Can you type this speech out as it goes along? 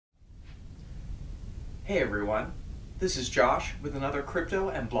Hey everyone, this is Josh with another crypto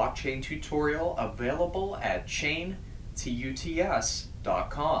and blockchain tutorial available at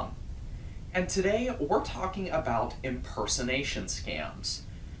chaintuts.com. And today we're talking about impersonation scams.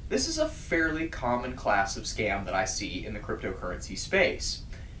 This is a fairly common class of scam that I see in the cryptocurrency space.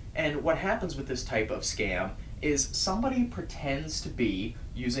 And what happens with this type of scam is somebody pretends to be,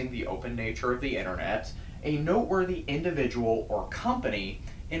 using the open nature of the internet, a noteworthy individual or company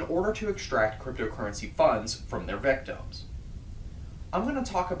in order to extract cryptocurrency funds from their victims. I'm going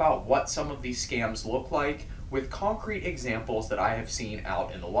to talk about what some of these scams look like with concrete examples that I have seen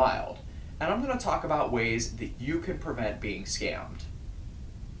out in the wild. And I'm going to talk about ways that you can prevent being scammed.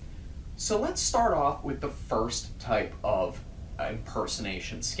 So let's start off with the first type of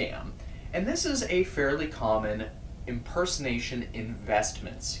impersonation scam. And this is a fairly common impersonation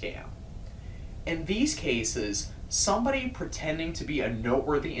investment scam. In these cases, somebody pretending to be a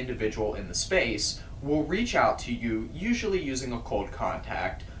noteworthy individual in the space will reach out to you, usually using a cold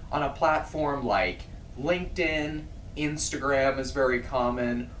contact, on a platform like LinkedIn, Instagram is very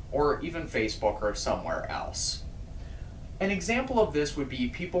common, or even Facebook or somewhere else. An example of this would be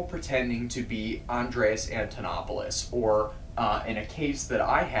people pretending to be Andreas Antonopoulos, or in a case that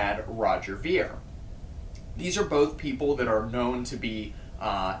I had, Roger Ver. These are both people that are known to be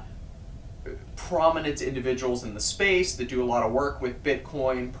prominent individuals in the space that do a lot of work with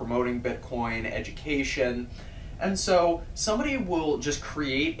Bitcoin, promoting Bitcoin, education. And so somebody will just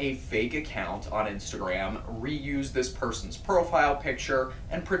create a fake account on Instagram, reuse this person's profile picture,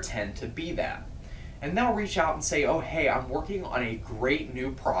 and pretend to be them. And they'll reach out and say, oh, hey, I'm working on a great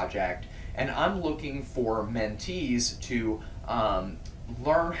new project, and I'm looking for mentees to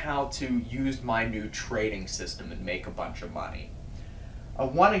learn how to use my new trading system and make a bunch of money.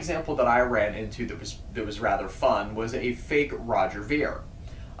 One example that I ran into that was rather fun was a fake Roger Ver.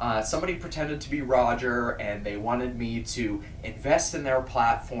 Somebody pretended to be Roger and they wanted me to invest in their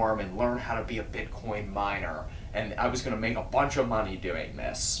platform and learn how to be a Bitcoin miner, and I was going to make a bunch of money doing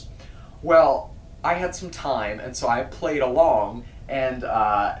this. Well, I had some time, and so I played along and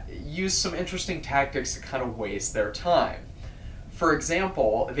used some interesting tactics to kind of waste their time. For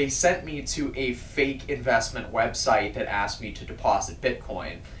example, they sent me to a fake investment website that asked me to deposit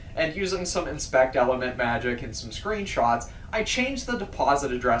Bitcoin. And using some inspect element magic and some screenshots, I changed the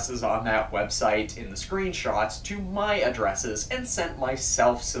deposit addresses on that website in the screenshots to my addresses and sent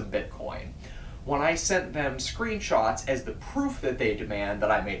myself some Bitcoin. When I sent them screenshots as the proof that they demand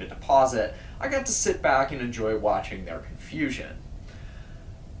that I made a deposit, I got to sit back and enjoy watching their confusion.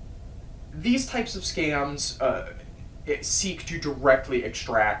 These types of scams seek to directly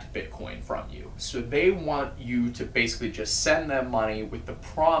extract Bitcoin from you. So they want you to basically just send them money with the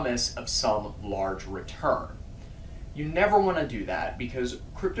promise of some large return. You never want to do that because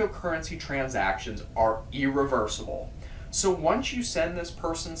cryptocurrency transactions are irreversible. So once you send this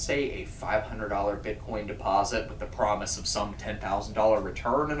person, say, a $500 Bitcoin deposit with the promise of some $10,000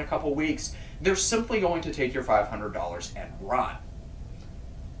 return in a couple weeks, they're simply going to take your $500 and run.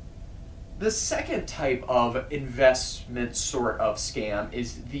 The second type of investment sort of scam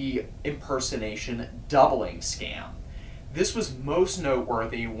is the impersonation doubling scam. This was most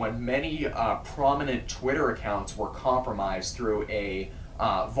noteworthy when many prominent Twitter accounts were compromised through a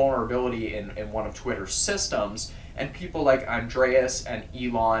vulnerability in one of Twitter's systems, and people like Andreas and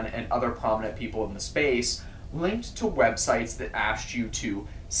Elon and other prominent people in the space linked to websites that asked you to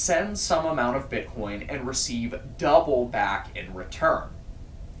send some amount of Bitcoin and receive double back in return.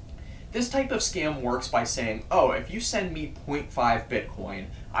 This type of scam works by saying, oh, if you send me 0.5 Bitcoin,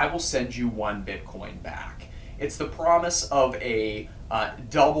 I will send you 1 Bitcoin back. It's the promise of a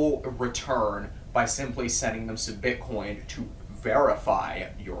double return by simply sending them some Bitcoin to verify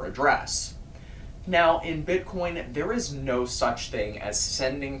your address. Now, in Bitcoin, there is no such thing as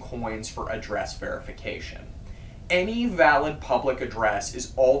sending coins for address verification. Any valid public address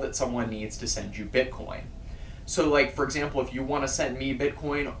is all that someone needs to send you Bitcoin. So, like, for example, if you want to send me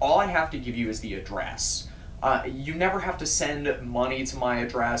Bitcoin, all I have to give you is the address. You never have to send money to my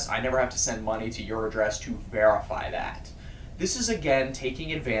address. I never have to send money to your address to verify that. This is, again,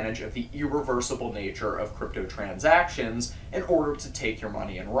 taking advantage of the irreversible nature of crypto transactions in order to take your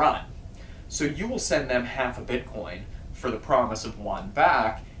money and run. So you will send them half a Bitcoin for the promise of 1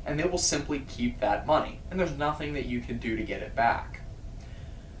 back, and they will simply keep that money. And there's nothing that you can do to get it back.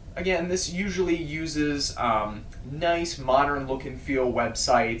 Again, this usually uses nice, modern look and feel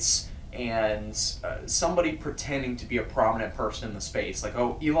websites and somebody pretending to be a prominent person in the space. Like,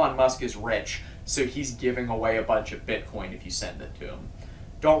 oh, Elon Musk is rich, so he's giving away a bunch of Bitcoin if you send it to him.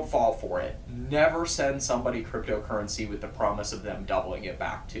 Don't fall for it. Never send somebody cryptocurrency with the promise of them doubling it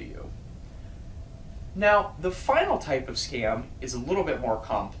back to you. Now, the final type of scam is a little bit more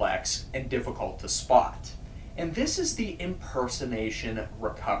complex and difficult to spot, and this is the impersonation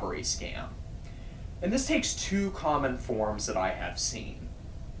recovery scam. And this takes two common forms that I have seen.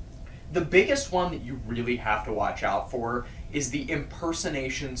 The biggest one that you really have to watch out for is the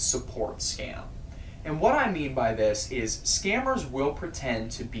impersonation support scam. And what I mean by this is scammers will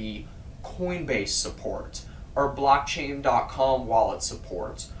pretend to be Coinbase support, or blockchain.com wallet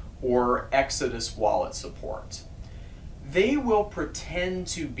support, or Exodus wallet support. They will pretend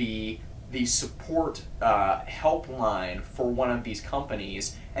to be the support helpline for one of these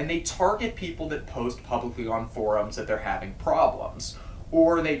companies, and they target people that post publicly on forums that they're having problems,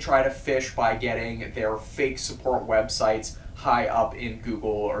 or they try to fish by getting their fake support websites high up in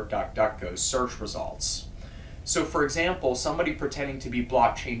Google or DuckDuckGo's search results. So for example, somebody pretending to be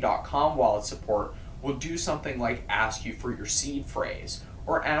blockchain.com wallet support will do something like ask you for your seed phrase,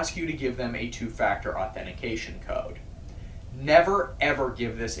 or ask you to give them a two-factor authentication code. Never ever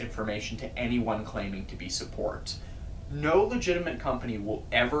give this information to anyone claiming to be support. No legitimate company will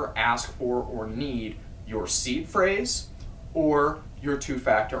ever ask for or need your seed phrase or your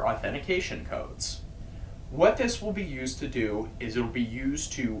two-factor authentication codes. What this will be used to do is it will be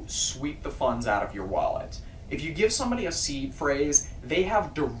used to sweep the funds out of your wallet. If you give somebody a seed phrase, they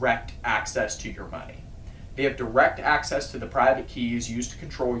have direct access to your money. They have direct access to the private keys used to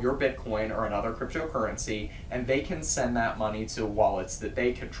control your Bitcoin or another cryptocurrency, and they can send that money to wallets that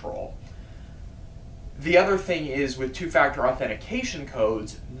they control. The other thing is, with two-factor authentication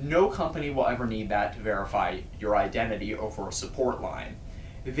codes, no company will ever need that to verify your identity over a support line.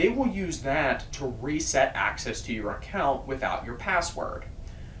 They will use that to reset access to your account without your password.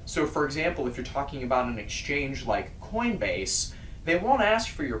 So for example, if you're talking about an exchange like Coinbase, they won't ask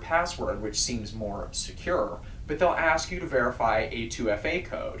for your password, which seems more secure, but they'll ask you to verify a 2FA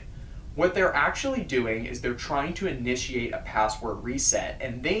code. What they're actually doing is they're trying to initiate a password reset,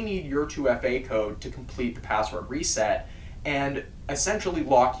 and they need your 2FA code to complete the password reset and essentially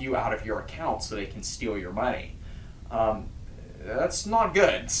lock you out of your account so they can steal your money. That's not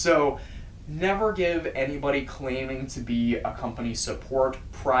good. So never give anybody claiming to be a company support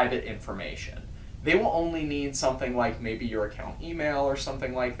private information. They will only need something like maybe your account email or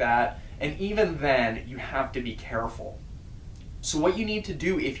something like that, and even then you have to be careful. So what you need to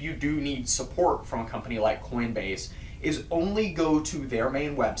do if you do need support from a company like Coinbase is only go to their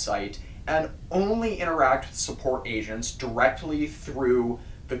main website and only interact with support agents directly through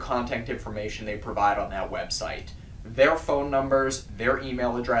the contact information they provide on that website. Their phone numbers, their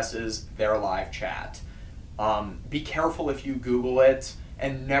email addresses, their live chat. Be careful if you Google it,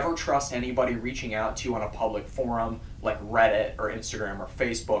 and never trust anybody reaching out to you on a public forum like Reddit or Instagram or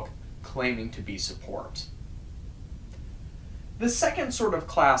Facebook claiming to be support. The second sort of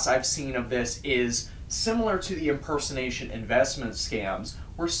class I've seen of this is similar to the impersonation investment scams,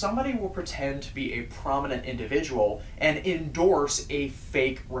 where somebody will pretend to be a prominent individual and endorse a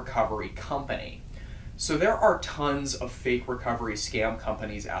fake recovery company. So there are tons of fake recovery scam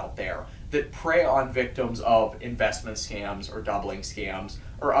companies out there that prey on victims of investment scams or doubling scams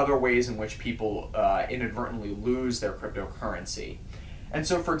or other ways in which people inadvertently lose their cryptocurrency. And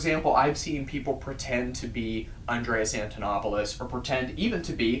so, for example, I've seen people pretend to be Andreas Antonopoulos or pretend even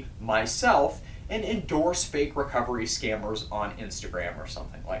to be myself and endorse fake recovery scammers on Instagram or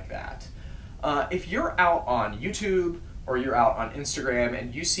something like that. If you're out on YouTube or you're out on Instagram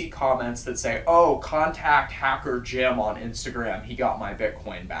and you see comments that say, oh, contact hacker Jim on Instagram, he got my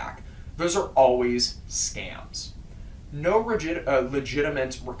Bitcoin back, those are always scams. No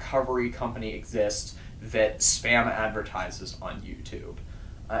legitimate recovery company exists that spam advertises on YouTube.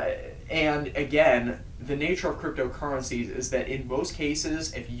 And again, the nature of cryptocurrencies is that in most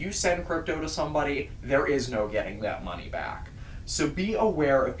cases, if you send crypto to somebody, there is no getting that money back. So be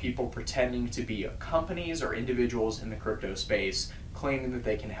aware of people pretending to be companies or individuals in the crypto space claiming that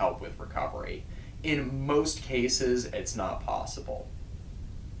they can help with recovery. In most cases, it's not possible.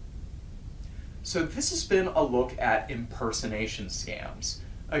 So this has been a look at impersonation scams.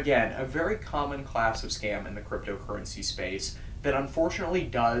 Again, a very common class of scam in the cryptocurrency space that unfortunately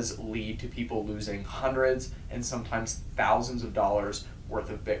does lead to people losing hundreds and sometimes thousands of dollars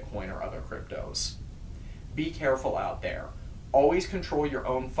worth of Bitcoin or other cryptos. Be careful out there. Always control your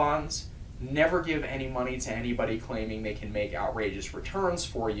own funds. Never give any money to anybody claiming they can make outrageous returns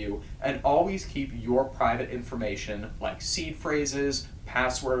for you, and always keep your private information like seed phrases,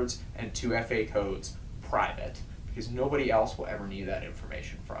 passwords, and 2FA codes private, because nobody else will ever need that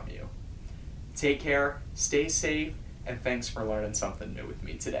information from you. Take care, stay safe, and thanks for learning something new with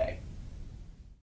me today.